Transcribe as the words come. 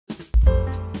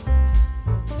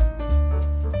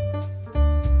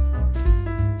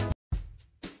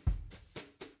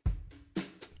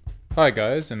Hi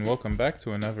guys, and welcome back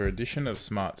to another edition of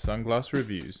Smart Sunglass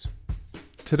Reviews.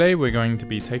 Today we're going to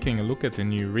be taking a look at the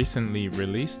new recently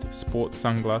released sports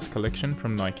sunglass collection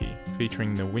from Nike,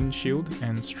 featuring the Windshield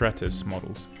and Stratus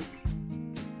models.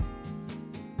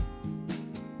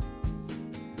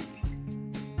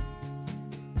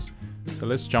 So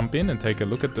let's jump in and take a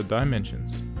look at the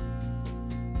dimensions.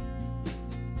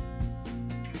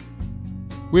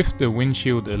 With the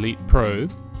Windshield Elite Pro,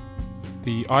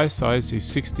 the eye size is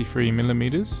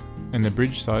 63mm and the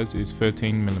bridge size is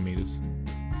 13mm.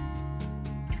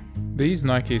 These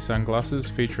Nike sunglasses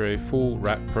feature a full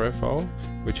wrap profile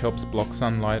which helps block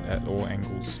sunlight at all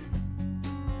angles.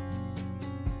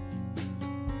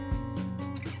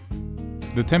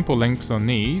 The temple lengths on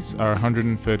these are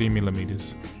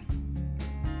 130mm.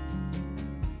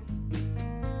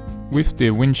 With the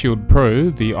Windshield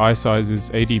Pro, the eye size is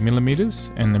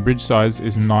 80mm and the bridge size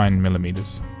is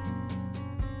 9mm.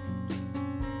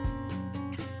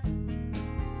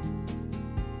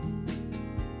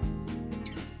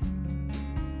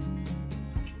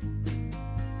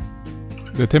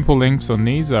 The temple lengths on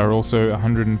these are also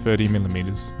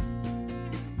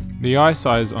 130mm. The eye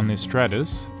size on this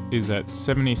Stratus is at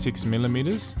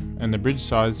 76mm and the bridge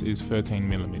size is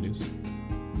 13mm.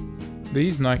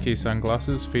 These Nike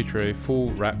sunglasses feature a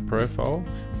full wrap profile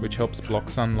which helps block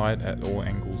sunlight at all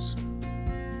angles.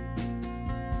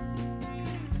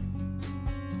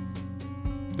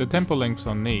 The temple lengths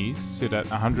on these sit at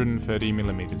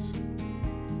 130mm.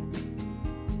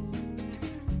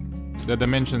 The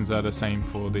dimensions are the same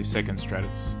for the second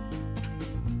Stratus.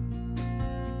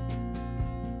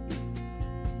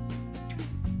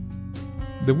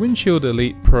 The Windshield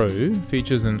Elite Pro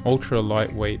features an ultra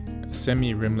lightweight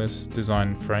semi-rimless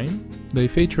design frame. They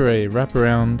feature a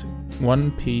wraparound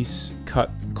one-piece cut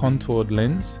contoured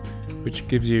lens which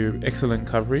gives you excellent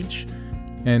coverage,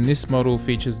 and this model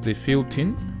features the field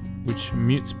tint which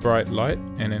mutes bright light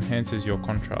and enhances your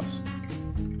contrast.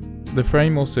 The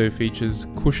frame also features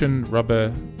cushioned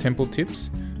rubber temple tips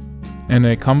and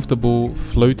a comfortable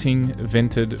floating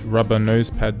vented rubber nose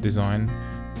pad design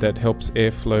that helps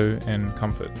airflow and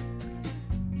comfort.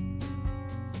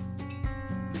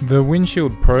 The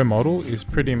Windshield Pro model is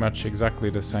pretty much exactly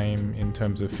the same in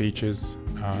terms of features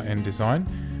and design,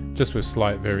 just with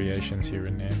slight variations here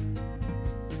and there.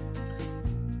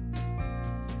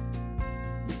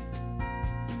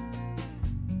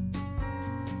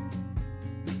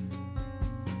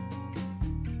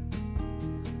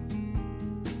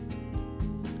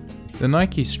 The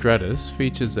Nike Stratus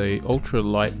features a ultra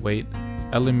lightweight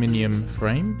aluminium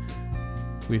frame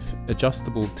with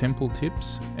adjustable temple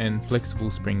tips and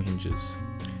flexible spring hinges.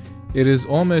 It is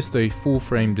almost a full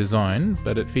frame design,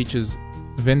 but it features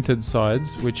vented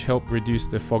sides which help reduce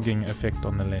the fogging effect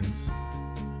on the lens.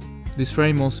 This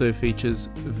frame also features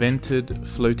vented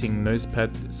floating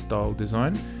nosepad style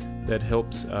design that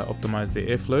helps optimize the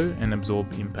airflow and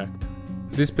absorb impact.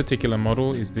 This particular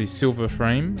model is the silver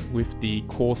frame with the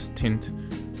coarse tint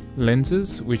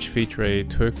lenses which feature a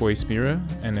turquoise mirror,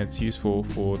 and it's useful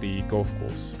for the golf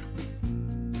course.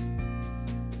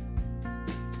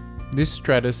 This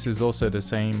Stratus is also the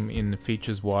same in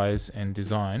features wise and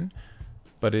design,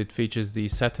 but it features the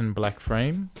satin black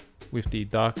frame with the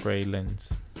dark grey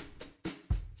lens.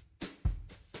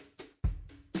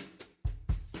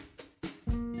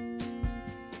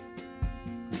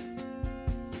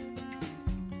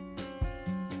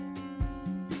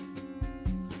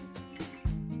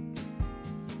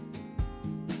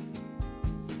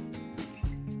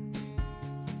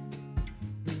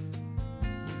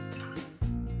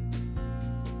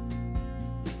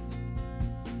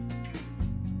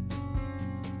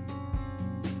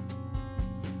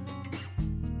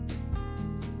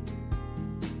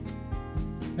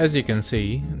 As you can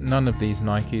see, none of these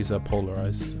Nikes are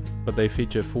polarized, but they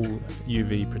feature full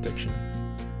UV protection.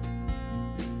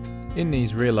 In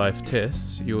these real-life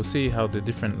tests, you'll see how the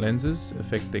different lenses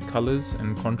affect the colors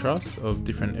and contrasts of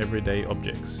different everyday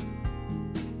objects.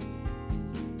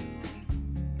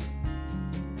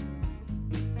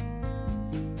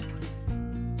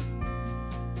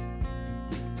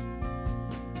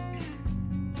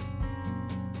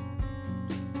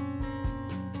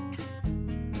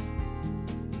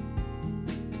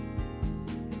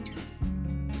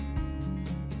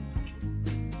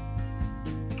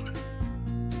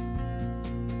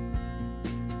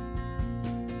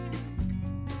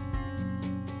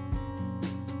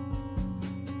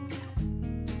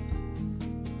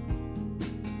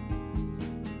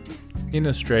 In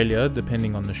Australia,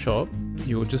 depending on the shop,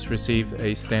 you will just receive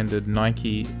a standard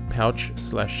Nike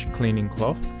pouch/cleaning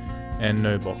cloth and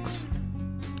no box.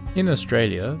 In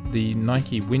Australia, the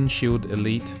Nike Windshield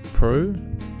Elite Pro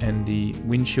and the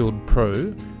Windshield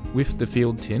Pro with the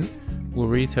field tint will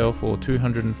retail for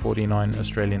 249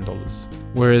 Australian dollars,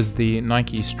 whereas the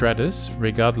Nike Stratus,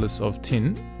 regardless of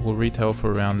tint, will retail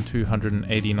for around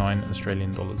 289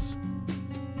 Australian dollars.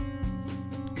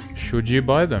 Should you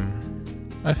buy them?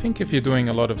 I think if you're doing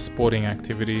a lot of sporting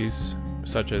activities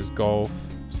such as golf,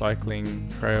 cycling,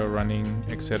 trail running,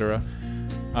 etc.,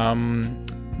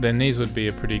 then these would be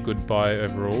a pretty good buy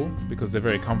overall because they're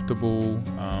very comfortable,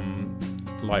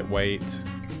 lightweight,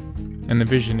 and the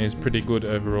vision is pretty good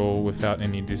overall without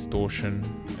any distortion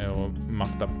or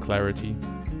mucked up clarity.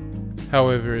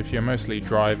 However, if you're mostly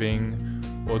driving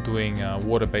or doing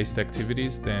water-based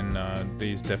activities, then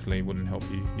these definitely wouldn't help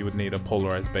you. You would need a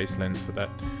polarized base lens for that.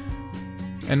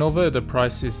 And although the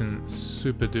price isn't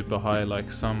super duper high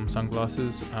like some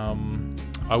sunglasses,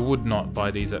 I would not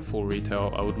buy these at full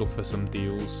retail. I would look for some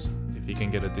deals. If you can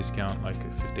get a discount like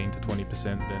 15 to 20%,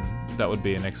 then that would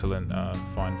be an excellent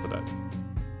find for that.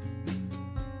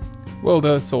 Well,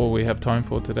 that's all we have time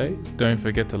for today. Don't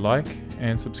forget to like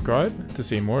and subscribe to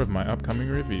see more of my upcoming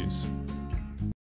reviews.